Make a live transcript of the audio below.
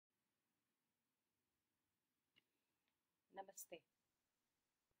Namaste.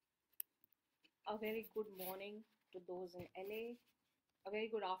 A very good morning to those in LA, a very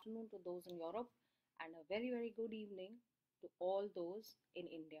good afternoon to those in Europe, and a very, very good evening to all those in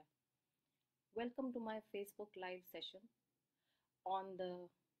India. Welcome to my Facebook Live session on the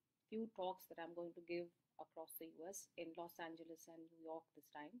few talks that I'm going to give across the US in Los Angeles and New York this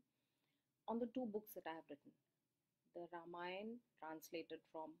time on the two books that I have written, the Ramayana translated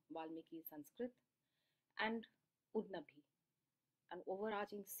from Valmiki Sanskrit and Udnabhi, an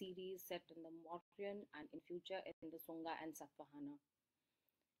overarching series set in the Mauryan and in future in the Sunga and Satvahana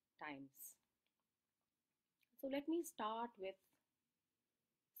times. So let me start with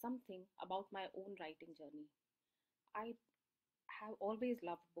something about my own writing journey. I have always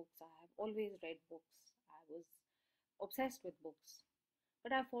loved books. I have always read books. I was obsessed with books.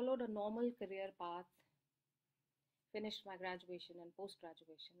 But I followed a normal career path, finished my graduation and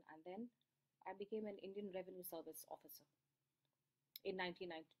post-graduation, and then I became an Indian Revenue Service officer in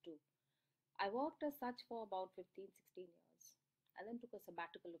 1992. I worked as such for about 15, 16 years and then took a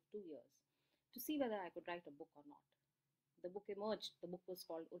sabbatical of 2 years to see whether I could write a book or not. The book emerged. The book was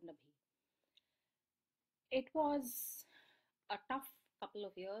called Udnabhi. It was a tough couple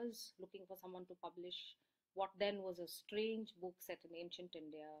of years looking for someone to publish what then was a strange book set in ancient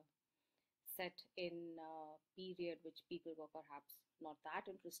India, set in a period which people were perhaps not that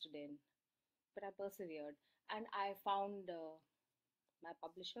interested in. But I persevered and I found my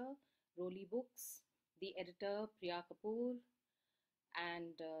publisher, Roli Books, the editor, Priya Kapoor,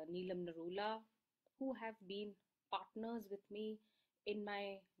 and Neelam Narula, who have been partners with me in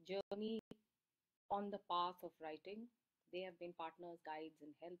my journey on the path of writing. They have been partners, guides,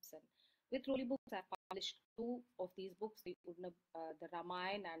 and helps. And with Roli Books, I've published two of these books, the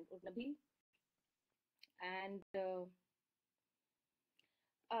Ramayana and Udnabhi. And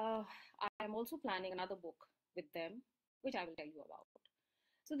I'm also planning another book with them, which I will tell you about.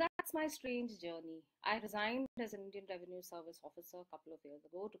 So that's my strange journey. I resigned as an Indian Revenue Service officer a couple of years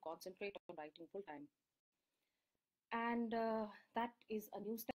ago to concentrate on writing full time. And that is a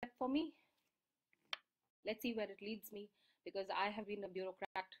new step for me. Let's see where it leads me, because I have been a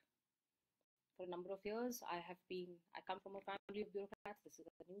bureaucrat for a number of years. I come from a family of bureaucrats. This is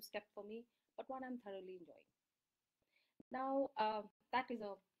a new step for me, but one I'm thoroughly enjoying. Now, that is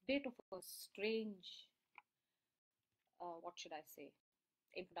a bit of a strange, what should I say,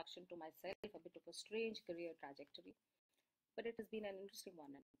 introduction to myself, a bit of a strange career trajectory, but it has been an interesting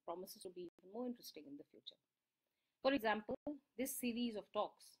one and promises to be even more interesting in the future. For example, this series of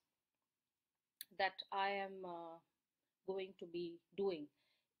talks that I am going to be doing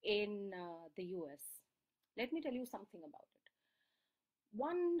in the US, let me tell you something about it.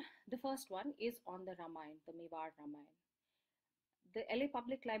 The first one is on the Ramayana, the Mewar Ramayana. The LA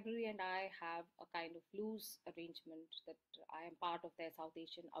Public Library and I have a kind of loose arrangement that I am part of their South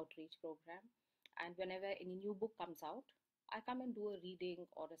Asian outreach program. And whenever any new book comes out, I come and do a reading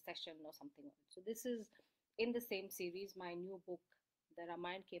or a session or something. So this is in the same series. My new book, the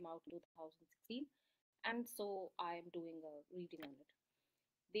Ramayana, came out in 2016. And so I am doing a reading on it.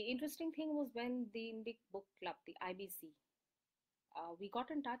 The interesting thing was when the Indic Book Club, the IBC, we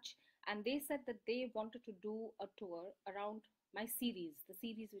got in touch and they said that they wanted to do a tour around my series, the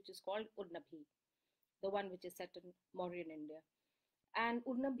series which is called Udnabhi, the one which is set in Mauryan India. And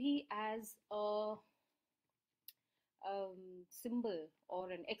Udnabhi as a symbol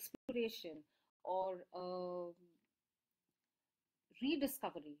or an exploration or a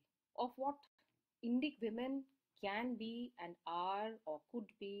rediscovery of what Indic women can be and are or could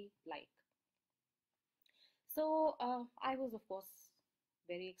be like. So I was, of course,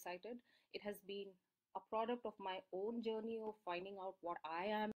 very excited. It has been a product of my own journey of finding out what I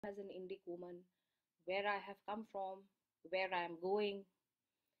am as an Indic woman, where I have come from, where I am going.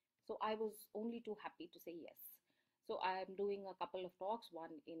 So I was only too happy to say yes. So I am doing a couple of talks,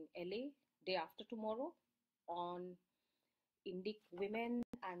 one in LA, day after tomorrow, on Indic women,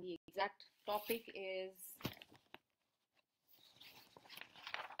 and the exact topic is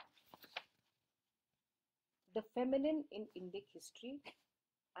the feminine in Indic history,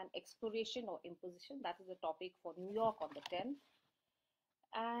 an exploration or imposition. That is the topic for New York on the 10th.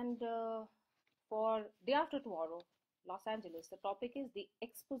 And for day after tomorrow, Los Angeles, the topic is the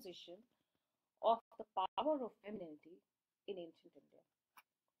exposition of the power of femininity in ancient India.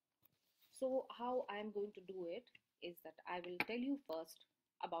 So how I am going to do it is that I will tell you first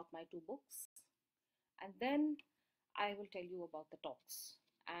about my two books, and then I will tell you about the talks,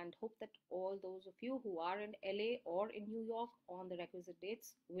 and hope that all those of you who are in LA or in New York on the requisite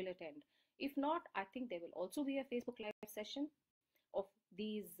dates will attend. If not, I think there will also be a Facebook Live session of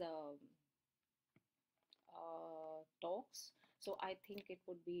these talks. So I think it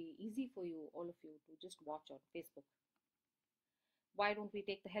would be easy for you, all of you, to just watch on Facebook. Why don't we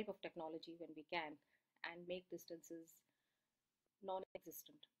take the help of technology when we can and make distances non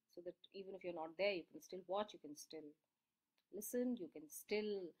existent? So that even if you're not there, you can still watch, you can still listen, you can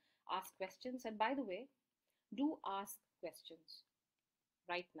still ask questions. And by the way, do ask questions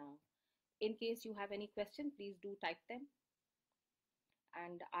right now. In case you have any question, please do type them,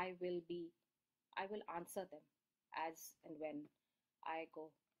 and I will answer them as and when I go.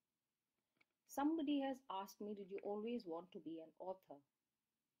 Somebody has asked me, did you always want to be an author?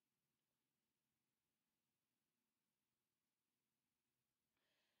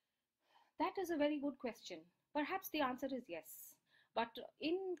 That is a very good question. Perhaps the answer is yes. But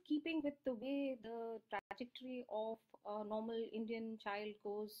in keeping with the way the trajectory of a normal Indian child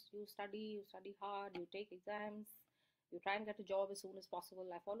goes, you study hard, you take exams, you try and get a job as soon as possible.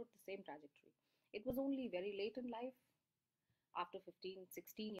 I followed the same trajectory. It was only very late in life, after 15,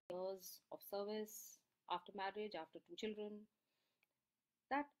 16 years of service, after marriage, after two children,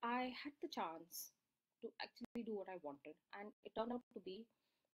 that I had the chance to actually do what I wanted. And it turned out to be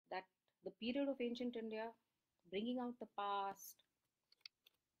that the period of ancient India, bringing out the past,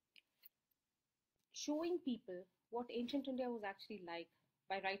 showing people what ancient India was actually like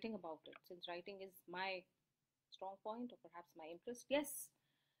by writing about it, since writing is my strong point or perhaps my interest. Yes,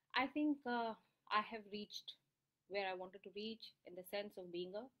 I think I have reached where I wanted to reach in the sense of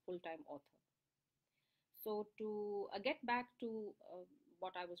being a full time author. So, to get back to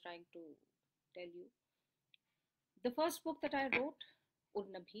what I was trying to tell you, the first book that I wrote,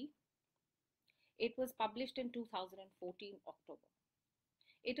 Urnabhi, it was published in 2014 October.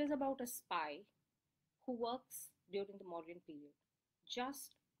 It is about a spy who works during the Mauryan period,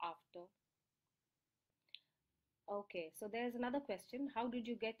 just after. Okay, so there's another question. How did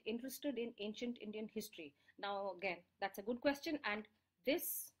you get interested in ancient Indian history? Now, again, that's a good question, and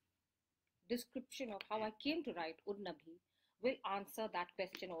this description of how I came to write Urnabhi will answer that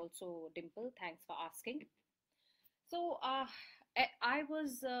question also, Dimple. Thanks for asking. So, I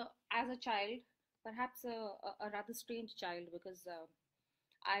was, as a child, perhaps a rather strange child because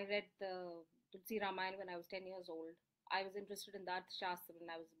I read the Tulsi Ramayana when I was 10 years old. I was interested in the Arthashastra when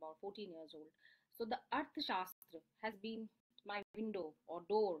I was about 14 years old. So the Arthashastra has been my window or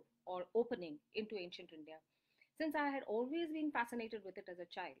door or opening into ancient India. Since I had always been fascinated with it as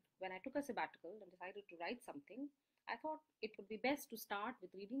a child, when I took a sabbatical and decided to write something, I thought it would be best to start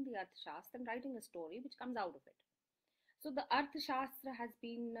with reading the Arthashastra and writing a story which comes out of it. So the Arthashastra has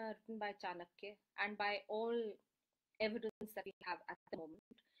been written by Chanakya, and by all evidence that we have at the moment,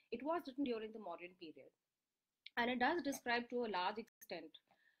 it was written during the Mauryan period. And it does describe to a large extent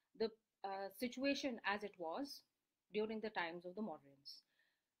the situation as it was during the times of the Mauryans.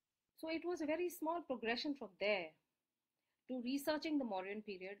 So it was a very small progression from there to researching the Mauryan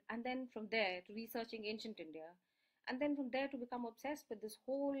period, and then from there to researching ancient India, and then from there to become obsessed with this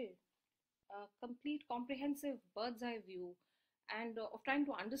whole complete, comprehensive bird's eye view and of trying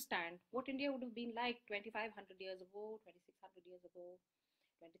to understand what India would have been like 2,500 years ago, 2,600 years ago,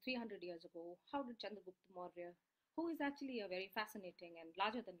 2,300 years ago. How did Chandragupta Maurya, who is actually a very fascinating and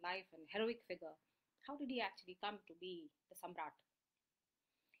larger than life and heroic figure, how did he actually come to be the Samrat?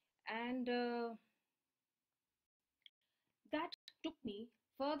 And that took me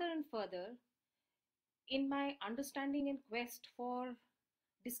further and further in my understanding and quest for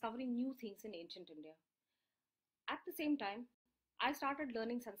discovering new things in ancient India. At the same time, I started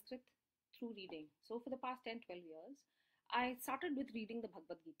learning Sanskrit through reading. So, for the past 10, 12 years, I started with reading the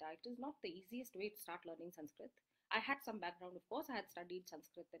Bhagavad Gita. It is not the easiest way to start learning Sanskrit. I had some background, of course. I had studied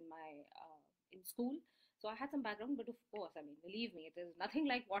Sanskrit in school, so I had some background. But of course, I mean, believe me, it is nothing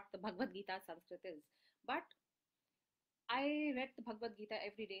like what the Bhagavad Gita Sanskrit is. But I read the Bhagavad Gita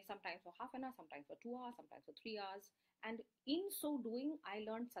every day, sometimes for half an hour, sometimes for 2 hours, sometimes for 3 hours. And in so doing, I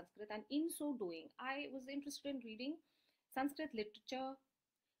learned Sanskrit. And in so doing, I was interested in reading Sanskrit literature,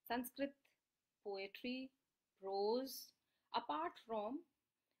 Sanskrit poetry, prose, apart from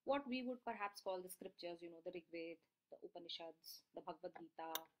what we would perhaps call the scriptures, the Rig Veda, the Upanishads, the Bhagavad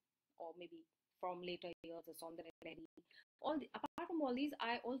Gita, or maybe from later years, the Saundarya. Apart from all these,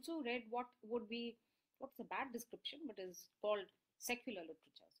 I also read what would be, what's a bad description, but is called secular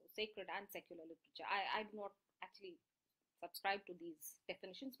literature. So sacred and secular literature. I do not actually subscribe to these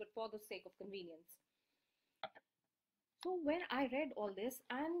definitions, but for the sake of convenience. So when I read all this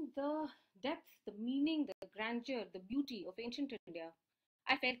and the depth, the meaning, the grandeur, the beauty of ancient India,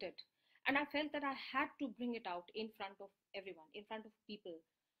 I felt it. And I felt that I had to bring it out in front of everyone, in front of people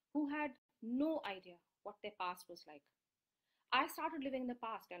who had no idea what their past was like. I started living in the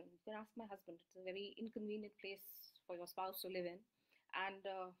past, and you can ask my husband, it's a very inconvenient place for your spouse to live in. And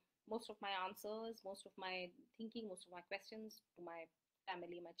most of my answers, most of my thinking, most of my questions to my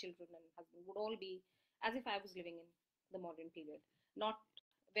family, my children, and husband would all be as if I was living in the modern period. Not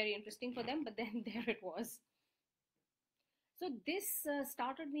very interesting for them, but then there it was. So this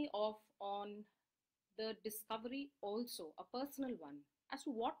started me off on the discovery, also a personal one, as to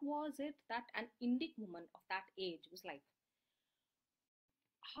what was it that an Indic woman of that age was like.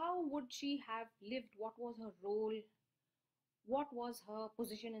 How would she have lived? What was her role? What was her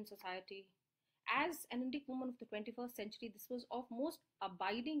position in society? As an Indic woman of the 21st century, this was of most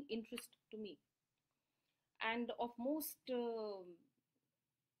abiding interest to me, and of most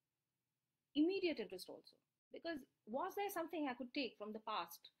immediate interest also. Because was there something I could take from the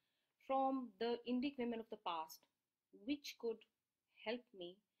past, from the Indic women of the past, which could help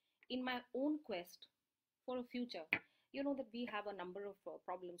me in my own quest for a future? You know that we have a number of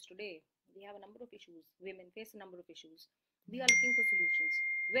problems today. We have a number of issues. Women face a number of issues. We are looking for solutions.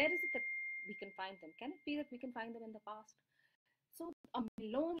 Where is it that we can find them? Can it be that we can find them in the past? So a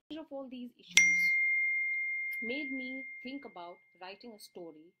melange of all these issues made me think about writing a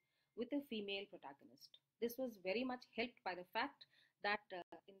story with a female protagonist. This was very much helped by the fact that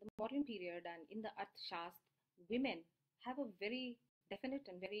in the modern period and in the Arthashastra, women have a very definite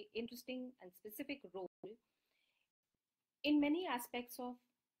and very interesting and specific role in many aspects of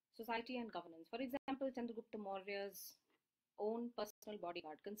society and governance. For example, Chandragupta Maurya's own personal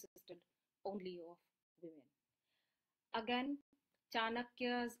bodyguard consisted only of women. Again,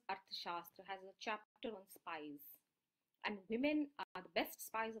 Chanakya's Arthashastra has a chapter on spies, and women are the best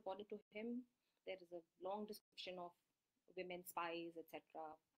spies according to him. There is a long description of women spies,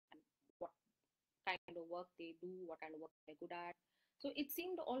 etc., and what kind of work they do, what kind of work they're good at. So it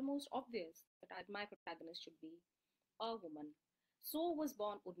seemed almost obvious that my protagonist should be a woman. So was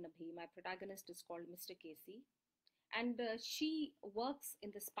born Udnabhi. My protagonist is called Mr. Casey, and she works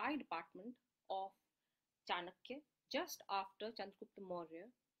in the spy department of Chanakya just after Chandragupta Maurya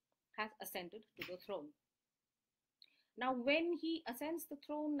has ascended to the throne. Now, when he ascends the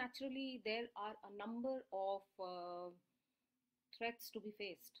throne, naturally there are a number of threats to be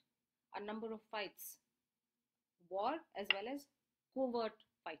faced, a number of fights, war as well as covert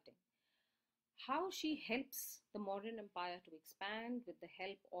fighting. How she helps the Mauryan Empire to expand with the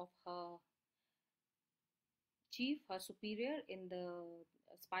help of her chief, her superior in the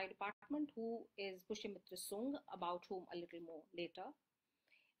spy department, who is Pushyamitra Sung, about whom a little more later,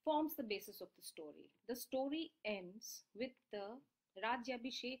 forms the basis of the story. The story ends with the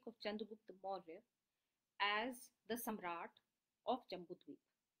Rajyabhishek of Chandragupta Maurya as the Samrat of Jambudvip.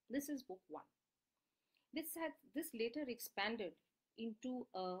 This is book 1. This later expanded into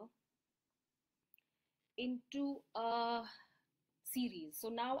a series. So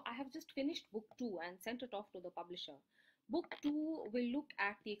now I have just finished book 2 and sent it off to the publisher. Book 2 will look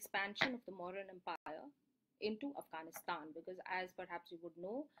at the expansion of the Mauryan Empire into Afghanistan, because as perhaps you would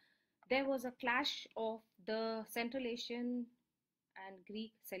know, there was a clash of the Central Asian and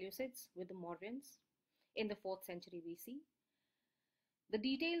Greek Seleucids with the Mauryans in the 4th century BC. The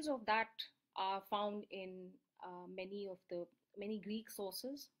details of that are found in many Greek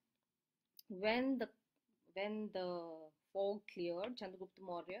sources. When the fog cleared, Chandragupta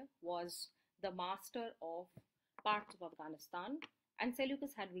Maurya was the master of parts of Afghanistan, and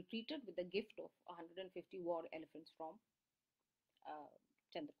Seleucus had retreated with the gift of 150 war elephants from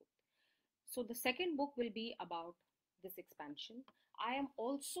Chandragupta. So the second book will be about this expansion. I am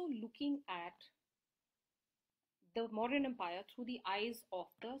also looking at the Mauryan Empire through the eyes of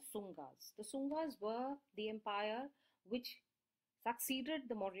the Sungas. The Sungas were the empire which succeeded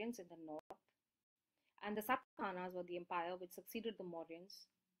the Mauryans in the north, and the Satavahanas were the empire which succeeded the Mauryans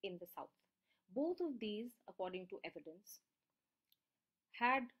in the south. Both of these, according to evidence,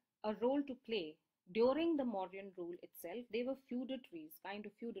 had a role to play during the Mauryan rule itself. They were feudatories, kind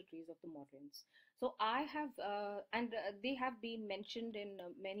of feudatories of the Mauryans. So I have, they have been mentioned in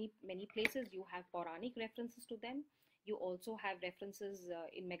many places. You have Puranic references to them. You also have references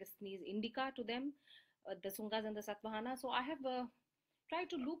in Megasthenes Indica to them, the Sungas and the Satavahana. So I have tried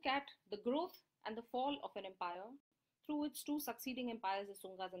to look at the growth and the fall of an empire through its two succeeding empires, the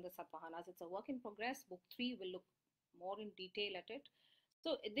Sungas and the Satavahanas. It's a work in progress. Book 3 will look more in detail at it.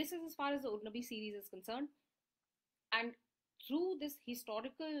 So this is as far as the Udnabi series is concerned. And through this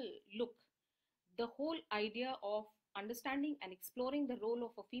historical look, the whole idea of understanding and exploring the role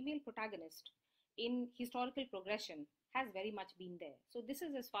of a female protagonist in historical progression has very much been there. So this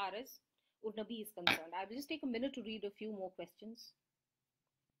is as far as Udnabi is concerned. I will just take a minute to read a few more questions.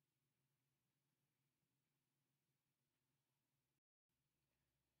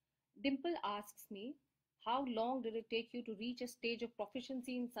 Dimple asks me, how long did it take you to reach a stage of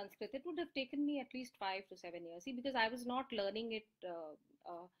proficiency in Sanskrit? It would have taken me at least 5 to 7 years. See, because I was not learning it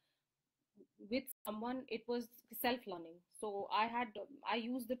with someone, it was self learning. So I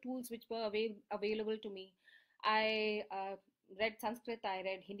used the tools which were available to me. I read Sanskrit, I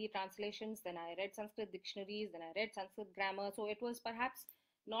read Hindi translations, then I read Sanskrit dictionaries, then I read Sanskrit grammar. So it was perhaps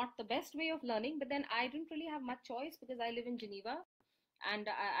not the best way of learning, but then I didn't really have much choice because I live in Geneva, and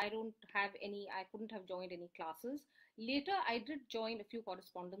I don't have any, I couldn't have joined any classes. Later I did join a few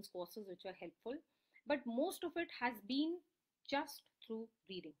correspondence courses which were helpful, but most of it has been just through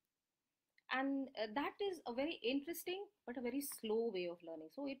reading. And that is a very interesting but a very slow way of learning.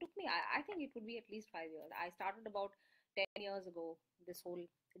 So it took me, I think it would be at least 5 years. I started about 10 years ago, this whole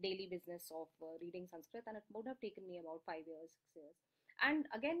daily business of reading Sanskrit, and it would have taken me about 5 years, 6 years. And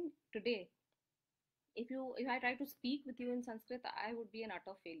again today, if I try to speak with you in Sanskrit, I would be an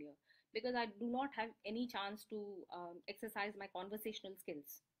utter failure because I do not have any chance to exercise my conversational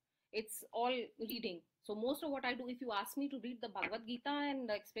skills. It's all reading. So most of what I do, if you ask me to read the Bhagavad Gita and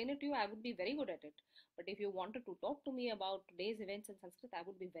explain it to you, I would be very good at it. But if you wanted to talk to me about today's events in Sanskrit, I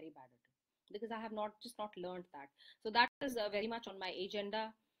would be very bad at it because I have not learned that. So that is very much on my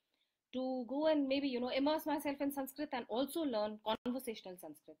agenda, to go and maybe immerse myself in Sanskrit and also learn conversational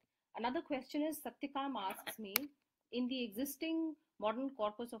Sanskrit. Another question is, Satyakam asks me, in the existing modern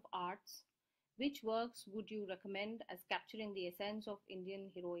corpus of arts, which works would you recommend as capturing the essence of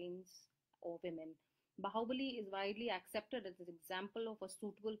Indian heroines or women? Bahubali is widely accepted as an example of a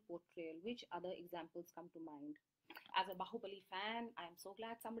suitable portrayal. Which other examples come to mind? As a Bahubali fan, I am so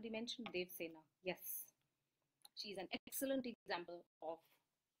glad somebody mentioned Dev Sena. Yes, she's an excellent example of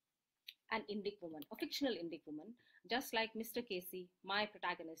an Indic woman, a fictional Indic woman, just like Mr. Casey, my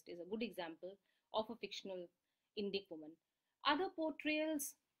protagonist, is a good example of a fictional Indic woman. Other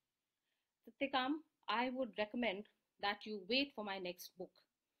portrayals, Satyakam, I would recommend that you wait for my next book.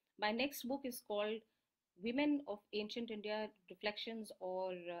 My next book is called Women of Ancient India, Reflections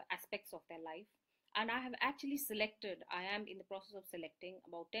or Aspects of Their Life. And I have actually selected, I am in the process of selecting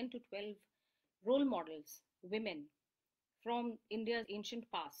about 10 to 12 role models, women from India's ancient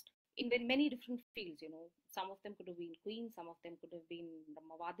past in very many different fields. Some of them could have been queens, some of them could have been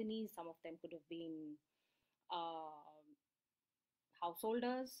Brahmavadinis, some of them could have been uh,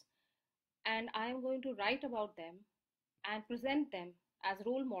 householders, and I am going to write about them and present them as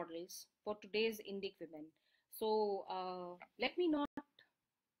role models for today's Indic women. So let me not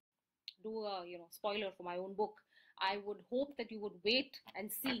do a spoiler for my own book. I would hope that you would wait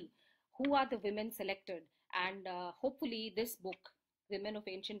and see who are the women selected, and hopefully this book, Women of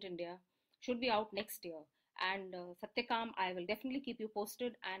Ancient India, should be out next year. And Satyakam, I will definitely keep you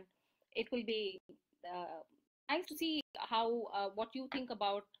posted, and it will be uh, nice to see how what you think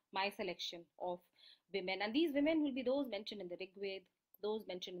about my selection of women. And these women will be those mentioned in the Rig Veda, those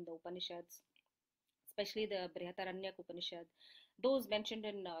mentioned in the Upanishads, especially the Brihadaranyaka Upanishad, those mentioned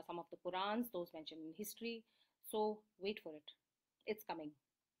in some of the Purans, those mentioned in history. So wait for it. It's coming.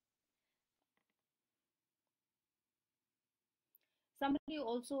 Somebody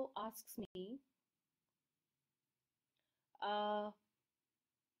also asks me, uh,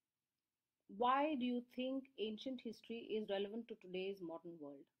 why do you think ancient history is relevant to today's modern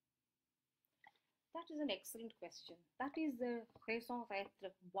world? That is an excellent question. That is the raison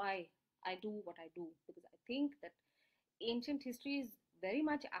d'être why I do what I do, because I think that ancient history is very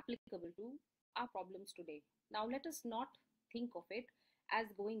much applicable to our problems today. Now, let us not think of it as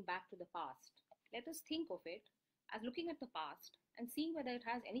going back to the past. Let us think of it as looking at the past and seeing whether it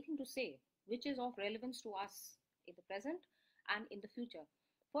has anything to say which is of relevance to us in the present and in the future.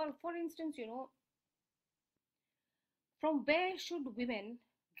 For instance, from where should women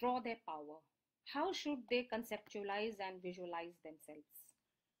draw their power? How should they conceptualize and visualize themselves?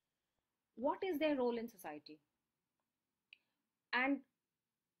 What is their role in society? And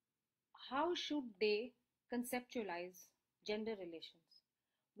how should they conceptualize gender relations?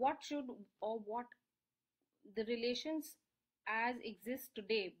 What should, or what the relations as exist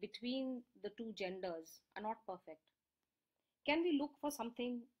today between the two genders are not perfect. Can we look for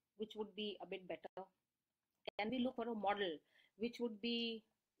something which would be a bit better? Can we look for a model which would be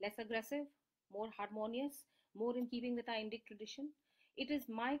less aggressive, more harmonious, more in keeping with our Indic tradition? It is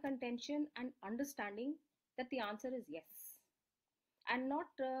my contention and understanding that the answer is yes. And not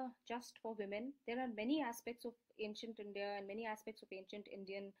just for women. There are many aspects of ancient India and many aspects of ancient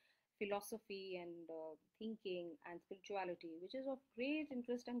Indian philosophy and thinking and spirituality, which is of great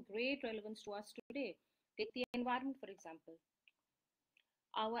interest and great relevance to us today. Take the environment, for example.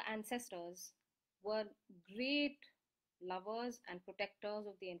 Our ancestors were great lovers and protectors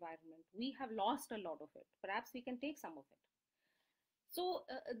of the environment. We have lost a lot of it. Perhaps we can take some of it. So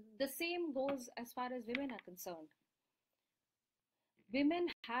the same goes as far as women are concerned. Women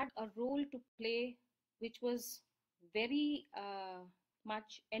had a role to play which was very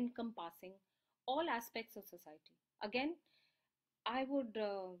much encompassing all aspects of society. Again, I would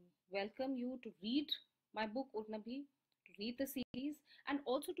welcome you to read my book Urnabhi, to read the series, and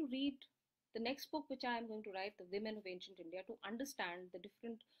also to read the next book which I am going to write, The Women of Ancient India, to understand the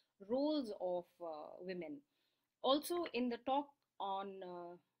different roles of women. Also, in the talk on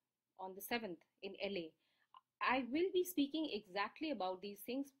the 7th in LA, I will be speaking exactly about these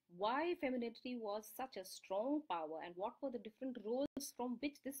things, why femininity was such a strong power and what were the different roles from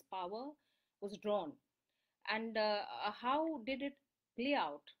which this power was drawn, and how did it play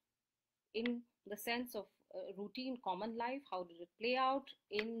out in the sense of routine common life, how did it play out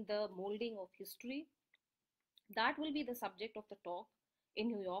in the molding of history. That will be the subject of the talk in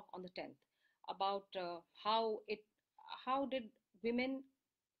New York on the 10th, about how did women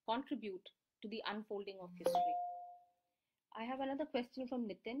contribute to the unfolding of history. I have another question from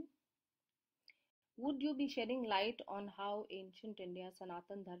Nitin. Would you be shedding light on how ancient India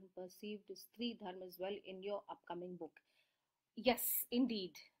Sanatan Dharma perceived Stri Dharma as well in your upcoming book? Yes,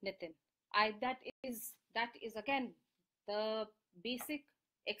 indeed, Nitin. I that is again the basic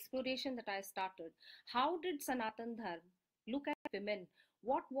exploration that I started. How did Sanatan Dharma look at women?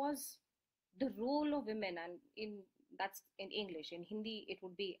 What was the role of women? And in that's in English. In Hindi, it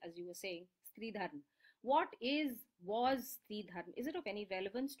would be, as you were saying, Stri Dharma. What was Stri Dharma? Is it of any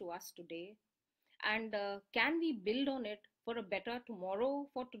relevance to us today? And can we build on it for a better tomorrow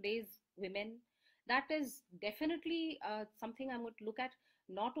for today's women? That is definitely something I'm going to look at,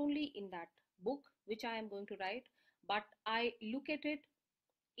 not only in that book which I am going to write, but I look at it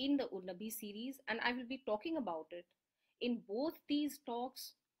in the Urnabi series, and I will be talking about it in both these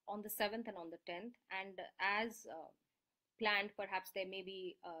talks on the 7th and on the 10th. And as planned, perhaps there may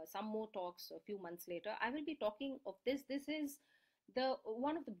be some more talks a few months later. I will be talking of this. This is the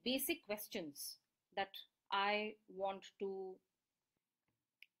one of the basic questions that I want to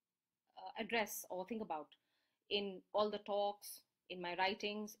address or think about in all the talks, in my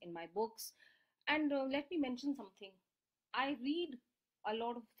writings, in my books. And let me mention something. I read a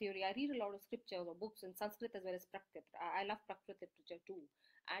lot of theory. I read a lot of scriptures or books in Sanskrit as well as Prakrit. I love Prakrit literature too.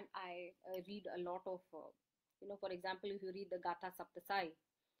 And I read a lot of, for example, if you read the Gatha Saptasai,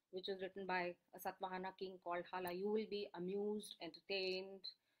 which was written by a Satvahana king called Hala, you will be amused, entertained,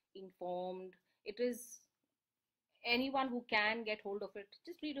 informed. It is anyone who can get hold of it,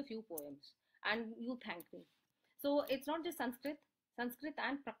 just read a few poems and you thank me. So it's not just Sanskrit. Sanskrit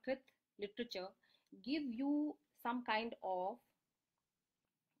and Prakrit literature give you some kind of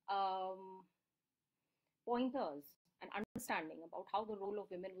um, pointers and understanding about how the role of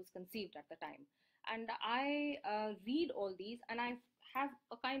women was conceived at the time. And I read all these and I have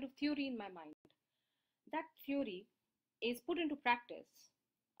a kind of theory in my mind. That theory is put into practice,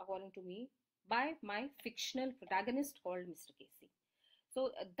 according to me, by my fictional protagonist called Mr. Casey.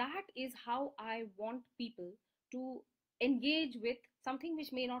 So that is how I want people to engage with something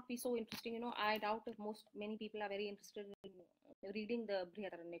which may not be so interesting. I doubt if many people are very interested in reading the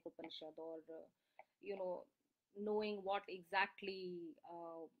Brihadaranyaka Upanishad, or knowing what exactly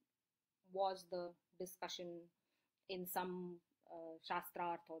was the discussion in some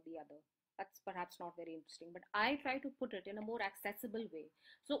shastra or the other. That's perhaps not very interesting, but I try to put it in a more accessible way.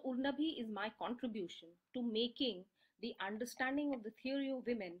 So Urnabhi is my contribution to making the understanding of the theory of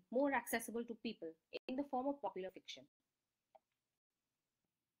women more accessible to people in the form of popular fiction.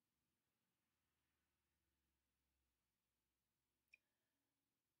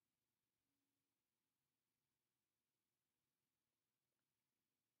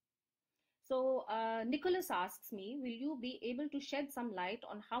 So Nicholas asks me, will you be able to shed some light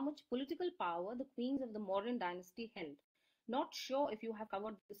on how much political power the queens of the Mauryan dynasty held? Not sure if you have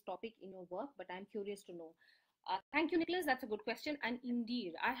covered this topic in your work, but I'm curious to know. Thank you, Nicholas. That's a good question. And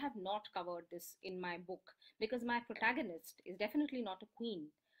indeed, I have not covered this in my book because my protagonist is definitely not a queen.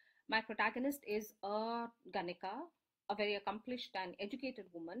 My protagonist is a Ganika, a very accomplished and educated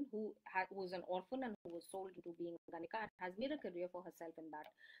woman who is an orphan and who was sold into being a Ganika and has made a career for herself in that.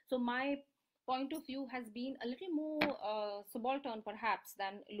 So my point of view has been a little more subaltern perhaps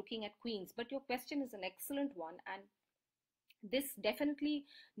than looking at queens. But your question is an excellent one, and this definitely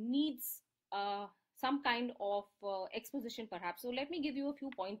needs some kind of exposition perhaps. So let me give you a few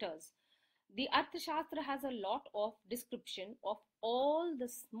pointers. The Arthashastra has a lot of description of all the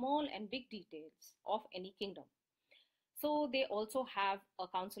small and big details of any kingdom. So they also have a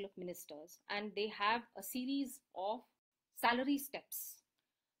council of ministers, and they have a series of salary steps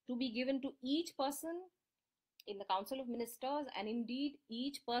to be given to each person in the Council of Ministers, and indeed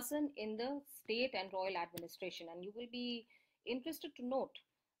each person in the state and royal administration. And you will be interested to note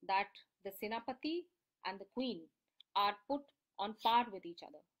that the Senapati and the Queen are put on par with each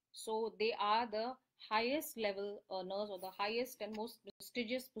other. So they are the highest level earners, or the highest and most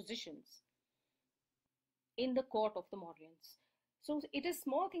prestigious positions in the court of the Mauryans. So it is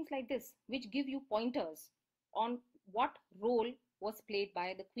small things like this which give you pointers on what role was played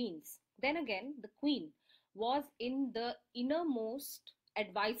by the queens. Then again, the queen was in the innermost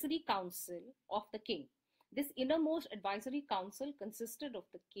advisory council of the king. This innermost advisory council consisted of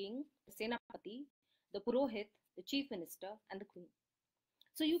the king, the Senapati, the Purohit, the chief minister, and the queen.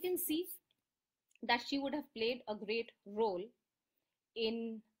 So you can see that she would have played a great role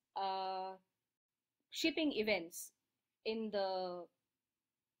in shaping events in the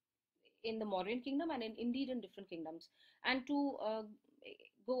Mauryan kingdom, and indeed in different kingdoms. And to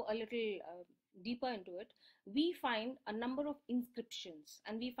go a little deeper into it, we find a number of inscriptions,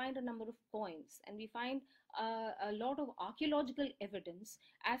 and we find a number of coins, and we find a lot of archaeological evidence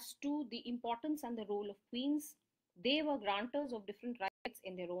as to the importance and the role of queens. They were grantors of different rights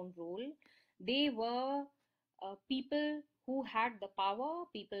in their own role. They were people who had the power,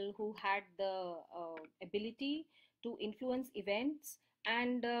 people who had the ability to influence events.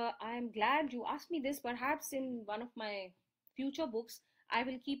 And I am glad you asked me this. Perhaps in one of my future books, I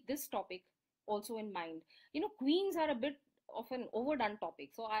will keep this topic also in mind. You know, queens are a bit of an overdone topic,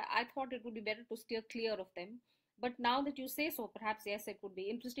 so I thought it would be better to steer clear of them. But now that you say so, perhaps yes, it would be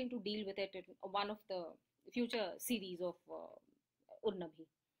interesting to deal with it in one of the future series of Urnabhi.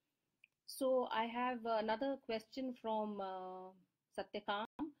 So I have another question from Satyakam,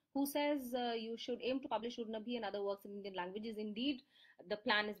 who says you should aim to publish Urnabhi and other works in Indian languages. Indeed, the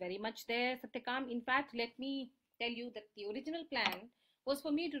plan is very much there, Satyakam. In fact, let me tell you that the original plan was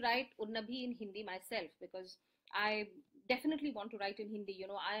for me to write Urnabhi in Hindi myself, because I definitely want to write in Hindi. You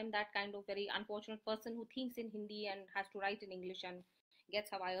know, I am that kind of very unfortunate person who thinks in Hindi and has to write in English and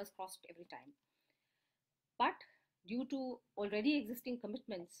gets her wires crossed every time. But due to already existing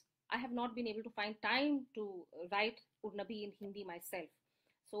commitments, I have not been able to find time to write Urnabhi in Hindi myself.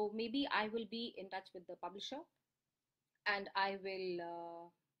 So maybe I will be in touch with the publisher and I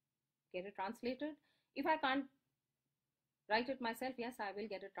will get it translated. If I can't write it myself, yes, I will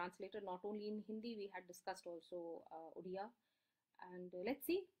get it translated, not only in Hindi. We had discussed also Odia. And let's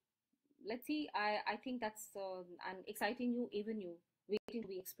see. Let's see. I think that's an exciting new avenue waiting to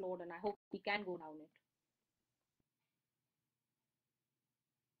be explored, and I hope we can go down it.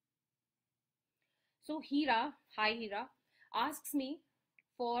 So Hira, hi Hira, asks me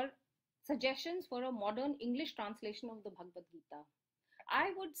for suggestions for a modern English translation of the Bhagavad Gita.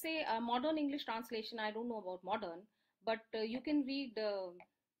 I would say a modern English translation, I don't know about modern, but you can read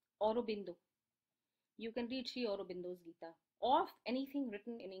Aurobindo. You can read Sri Aurobindo's Gita, of anything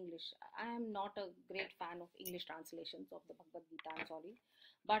written in English. I am not a great fan of English translations of the Bhagavad Gita, I'm sorry.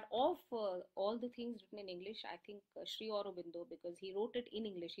 But of all the things written in English, I think Sri Aurobindo, because he wrote it in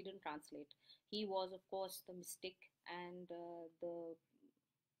English, he didn't translate. He was, of course, the mystic and the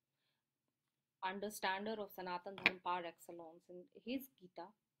understander of Sanatan Dharma par excellence. In his Gita,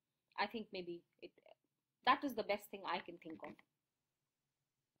 I think maybe that is the best thing I can think of.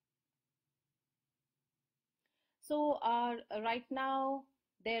 So right now,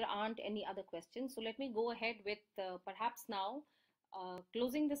 there aren't any other questions. So let me go ahead with perhaps now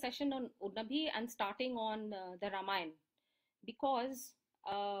closing the session on Urnabhi and starting on the Ramayana, because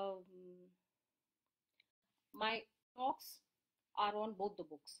my talks are on both the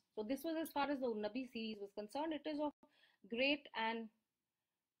books. So this was as far as the Urnabhi series was concerned. It is of great and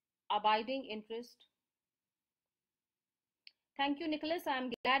abiding interest. Thank you, Nicholas.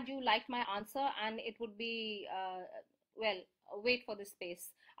 I'm glad you liked my answer, and it would be, well, wait for the space.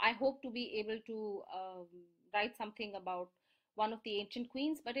 I hope to be able to write something about one of the ancient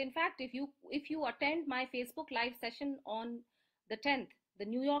queens. But in fact, if you attend my Facebook live session on the 10th, the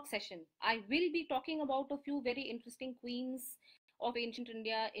New York session, I will be talking about a few very interesting queens of ancient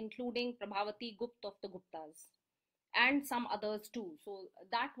India, including Prabhavati Gupta of the Guptas, and some others too. So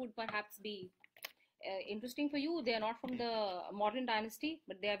that would perhaps be interesting for you. They are not from the modern dynasty,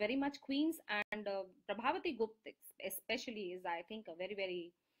 but they are very much queens. And Prabhavati Gupta especially is, I think, a very,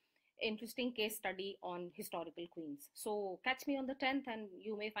 very interesting case study on historical queens. So catch me on the 10th and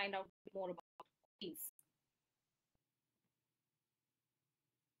you may find out more about queens.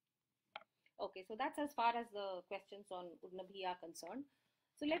 Okay, so that's as far as the questions on Urnabhi are concerned.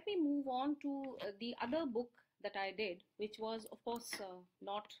 So let me move on to the other book that I did, which was, of course,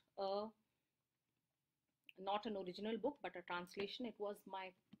 not not an original book, but a translation. It was my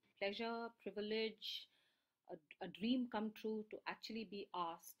pleasure, privilege, a dream come true to actually be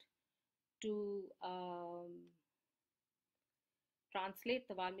asked to translate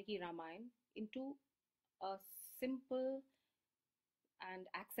the Valmiki Ramayana into a simple and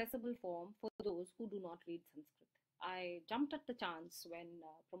accessible form for those who do not read Sanskrit. I jumped at the chance when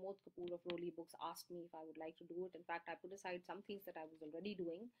Pramod Kapoor of Roli Books asked me if I would like to do it. In fact, I put aside some things that I was already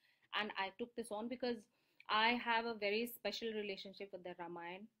doing, and I took this on because I have a very special relationship with the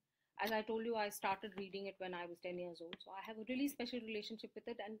Ramayana. As I told you, I started reading it when I was 10 years old. So I have a really special relationship with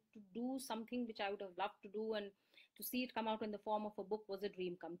it, and to do something which I would have loved to do and to see it come out in the form of a book was a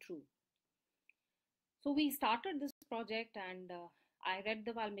dream come true. So we started this project, and I read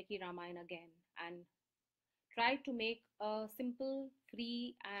the Valmiki Ramayana again and tried to make a simple,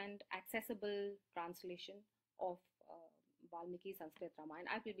 free, and accessible translation of Valmiki Sanskrit Ramayana.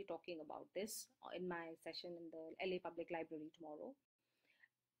 I will be talking about this in my session in the LA Public Library tomorrow.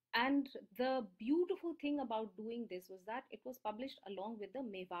 And the beautiful thing about doing this was that it was published along with the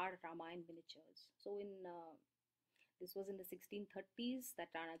Mewar Ramayana miniatures. So this was in the 1630s that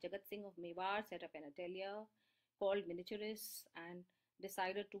Rana Jagat Singh of Mewar set up an atelier called Miniaturists and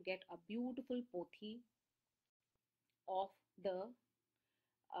decided to get a beautiful pothi of the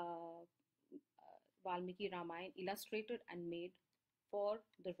uh, Valmiki Ramayana illustrated and made for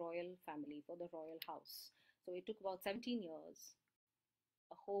the royal family, for the royal house. So it took about 17 years,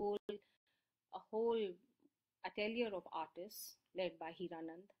 a whole atelier of artists led by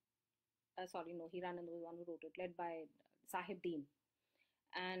Hiranand. Hiranand was the one who wrote it, led by Sahib Deen.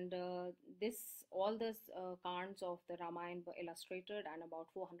 And all the cards of the Ramayana were illustrated, and about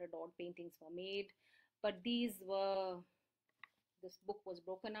 400 odd paintings were made. But this book was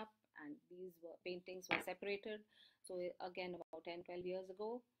broken up, and these paintings were separated. So again, about 10-12 years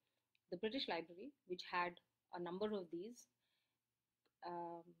ago, the British Library, which had a number of these,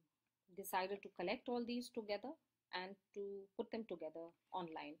 um, decided to collect all these together and to put them together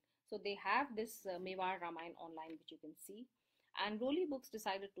online. So they have this Mewar Ramayana online, which you can see. And Roli Books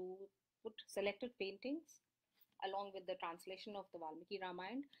decided to put selected paintings along with the translation of the Valmiki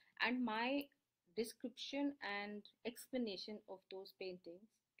Ramayana and my description and explanation of those paintings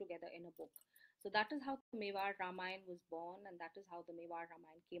together in a book. So that is how the Mewar Ramayana was born, and that is how the Mewar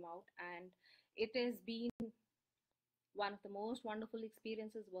Ramayana came out. And it has been one of the most wonderful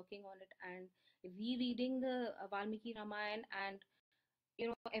experiences working on it and rereading the Valmiki Ramayana. And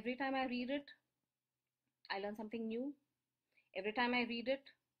every time I read it, I learn something new. Every time I read it,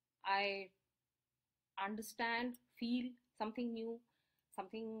 I understand, feel something new,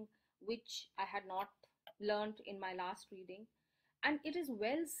 something which I had not learned in my last reading. And it is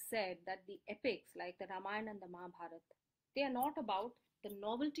well said that the epics like the Ramayana and the Mahabharata, they are not about the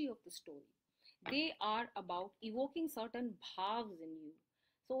novelty of the story. They are about evoking certain bhavs in you.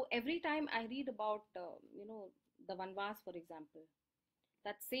 So every time I read about, the Vanvas, for example,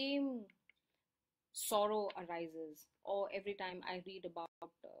 that same sorrow arises. Or every time I read about,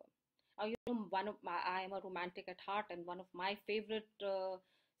 I am a romantic at heart, and one of my favorite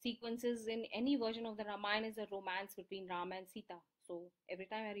sequences in any version of the Ramayana is a romance between Rama and Sita. So every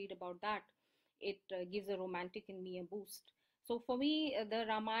time I read about that, it gives a romantic in me a boost. So for me, the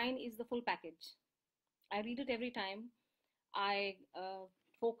Ramayana is the full package. I read it every time. I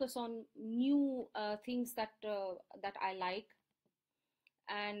focus on new things that I like,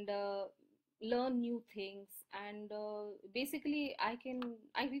 and learn new things. And basically, I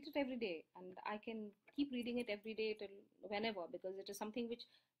read it every day, and I can keep reading it every day till whenever, because it is something which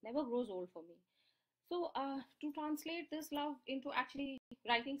never grows old for me. So to translate this love into actually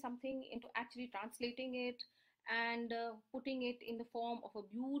writing something, into actually translating it, and putting it in the form of a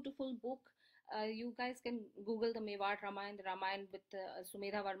beautiful book. You guys can Google the Mewar Ramayana, the Ramayana with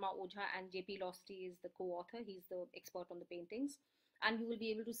Sumedha Verma Ojha, and JP Losty is the co-author. He's the expert on the paintings. And you will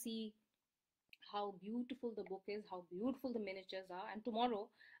be able to see how beautiful the book is, how beautiful the miniatures are. And tomorrow,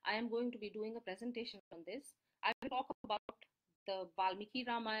 I am going to be doing a presentation on this. I will talk about the Valmiki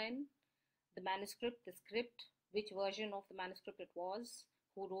Ramayana, the manuscript, the script, which version of the manuscript it was,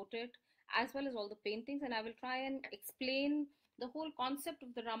 who wrote it, as well as all the paintings. And I will try and explain the whole concept of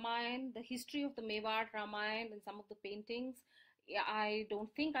the Ramayana, the history of the Mewar Ramayana, and some of the paintings. I don't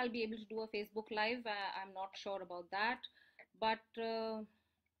think I'll be able to do a Facebook Live. I'm not sure about that. But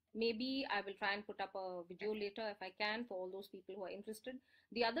maybe I will try and put up a video later if I can, for all those people who are interested.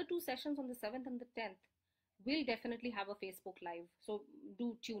 The other two sessions on the 7th and the 10th will definitely have a Facebook Live. So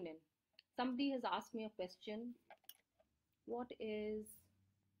do tune in. Somebody has asked me a question. What is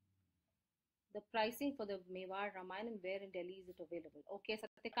The pricing for the Mewar Ramayana, and where in Delhi is it available? Okay,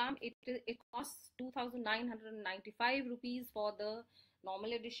 Satyakam, it costs 2,995 rupees for the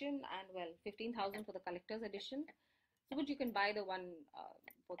normal edition, and well, 15,000 for the collector's edition. So, but you can buy the one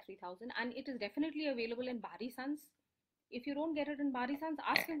for 3,000, and it is definitely available in Bari Sons. If you don't get it in Bari Sons,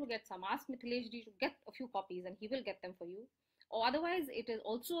 ask him to get some. Ask Mithilesh ji to get a few copies, and he will get them for you. Or otherwise, it is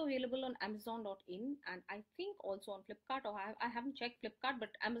also available on Amazon.in, and I think also on Flipkart. Or I haven't checked Flipkart, but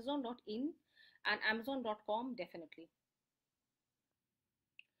Amazon.in and Amazon.com definitely.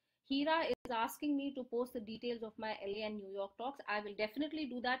 Hira is asking me to post the details of my LA and New York talks. I will definitely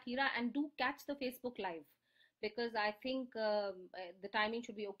do that, Hira, and do catch the Facebook Live, because I think the timing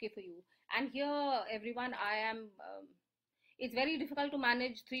should be okay for you. And here, everyone, I am. It's very difficult to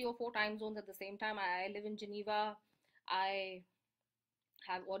manage 3 or 4 time zones at the same time. I live in Geneva. I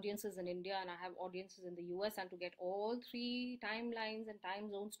have audiences in India and I have audiences in the US, and to get all three timelines and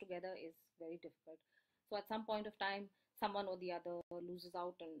time zones together is very difficult. So at some point of time, someone or the other loses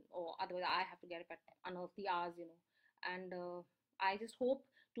out, and or otherwise I have to get up at unearthly hours. And I just hope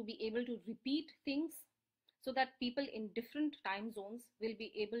to be able to repeat things so that people in different time zones will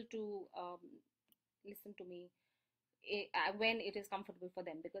be able to listen to me when it is comfortable for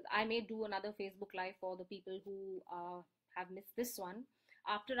them, because I may do another Facebook Live for the people who have missed this one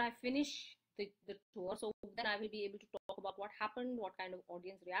after I finish the tour. So then I will be able to talk about what happened, what kind of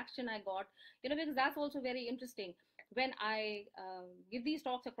audience reaction I got, because that's also very interesting. When I give these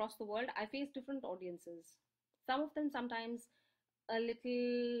talks across the world, I face different audiences. Some of them sometimes a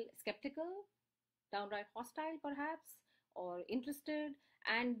little skeptical, downright hostile perhaps, or interested,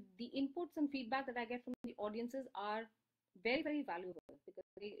 and the inputs and feedback that I get from the audiences are very, very valuable, because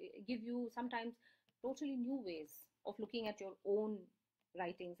they give you sometimes totally new ways of looking at your own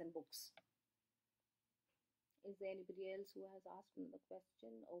writings and books. Is there anybody else who has asked another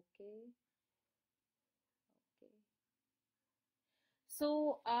question? Okay. Okay.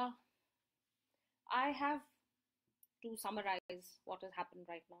 So I have to summarize what has happened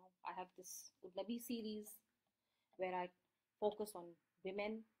right now. I have this Udnabi series where I focus on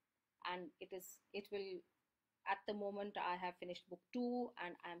women, and it will, at the moment I have finished book 2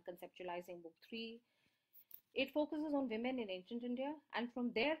 and I am conceptualizing book 3. It focuses on women in ancient India, and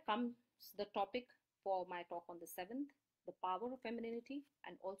from there comes the topic for my talk on the 7th, the power of femininity,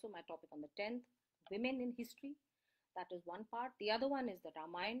 and also my topic on the 10th, women in history. That is one part. The other one is the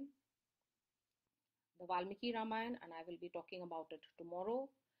Ramayana, the Valmiki Ramayana, and I will be talking about it tomorrow.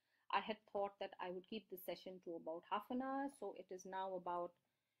 I had thought that I would keep this session to about half an hour, so it is now about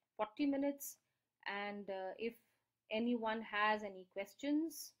 40 minutes. And if anyone has any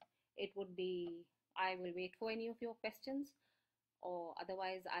questions, it would be, I will wait for any of your questions, or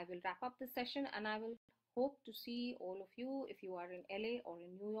otherwise I will wrap up this session, and I will hope to see all of you. If you are in LA or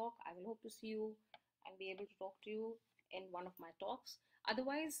in New York, I will hope to see you and be able to talk to you in one of my talks.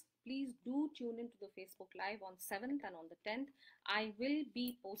 Otherwise, please do tune into the Facebook Live on 7th and on the 10th. I will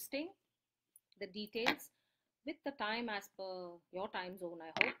be posting the details with the time as per your time zone,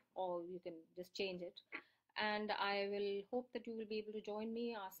 I hope, or you can just change it. And I will hope that you will be able to join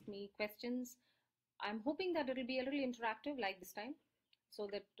me, ask me questions. I'm hoping that it will be a little interactive like this time, so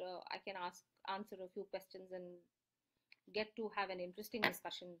that I can answer a few questions and get to have an interesting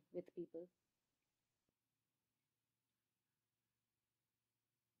discussion with people.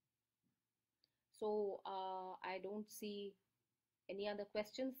 So I don't see any other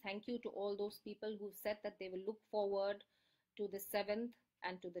questions. Thank you to all those people who said that they will look forward to the 7th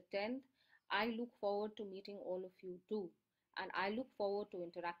and to the 10th. I look forward to meeting all of you too. And I look forward to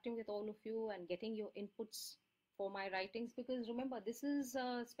interacting with all of you and getting your inputs for my writings, because remember, this is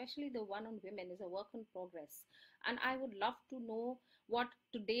especially the one on women is a work in progress. And I would love to know what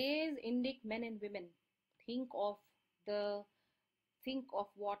today's Indic men and women think of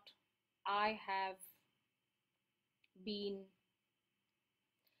what I have been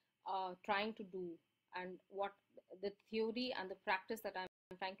trying to do, and what the theory and the practice that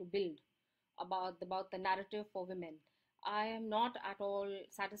I'm trying to build about the narrative for women. I am not at all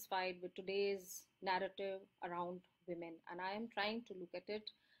satisfied with today's narrative around women, and I am trying to look at it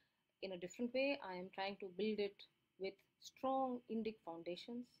in a different way. I am trying to build it with strong Indic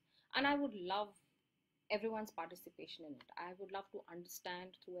foundations, and I would love everyone's participation in it. I would love to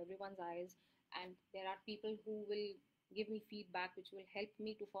understand through everyone's eyes, and there are people who will give me feedback which will help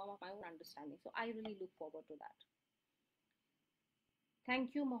me to form up my own understanding. So I really look forward to that.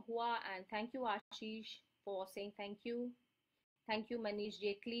 Thank you, Mahua, and thank you, Ashish, for saying thank you. Thank you, Manish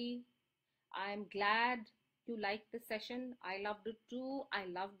Jekli. I'm glad you liked this session. I loved it too. I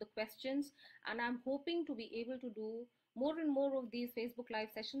loved the questions, and I'm hoping to be able to do more and more of these Facebook Live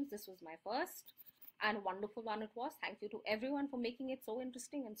sessions. This was my first and wonderful one it was. Thank you to everyone for making it so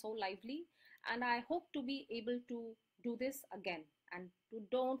interesting and so lively. And I hope to be able to do this again. And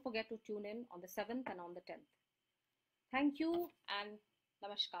don't forget to tune in on the 7th and on the 10th. Thank you and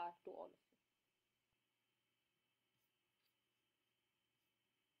namaskar to all of you.